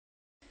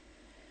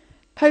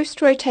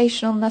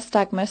Post-rotational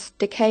nystagmus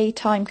decay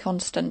time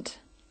constant.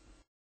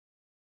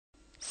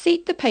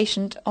 Seat the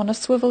patient on a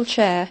swivel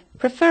chair,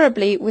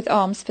 preferably with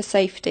arms for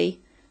safety.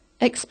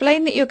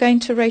 Explain that you're going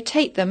to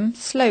rotate them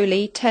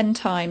slowly 10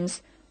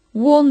 times.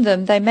 Warn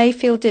them they may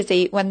feel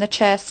dizzy when the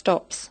chair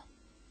stops.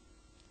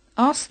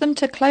 Ask them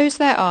to close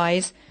their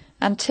eyes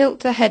and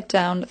tilt the head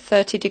down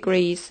 30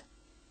 degrees.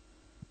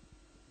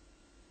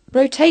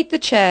 Rotate the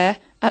chair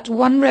at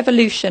 1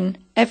 revolution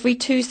every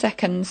 2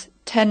 seconds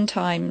 10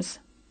 times.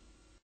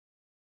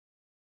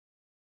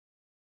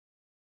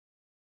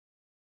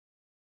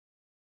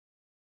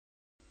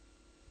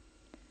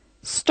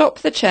 Stop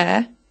the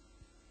chair,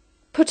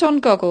 put on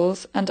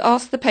goggles and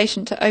ask the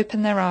patient to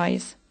open their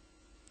eyes.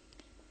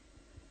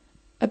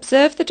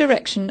 Observe the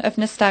direction of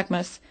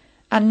nystagmus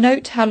and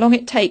note how long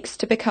it takes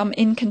to become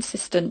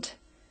inconsistent.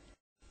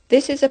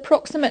 This is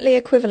approximately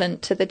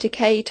equivalent to the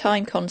decay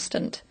time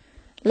constant.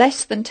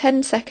 Less than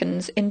 10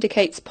 seconds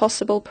indicates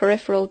possible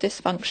peripheral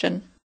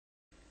dysfunction.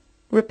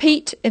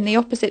 Repeat in the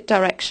opposite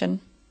direction.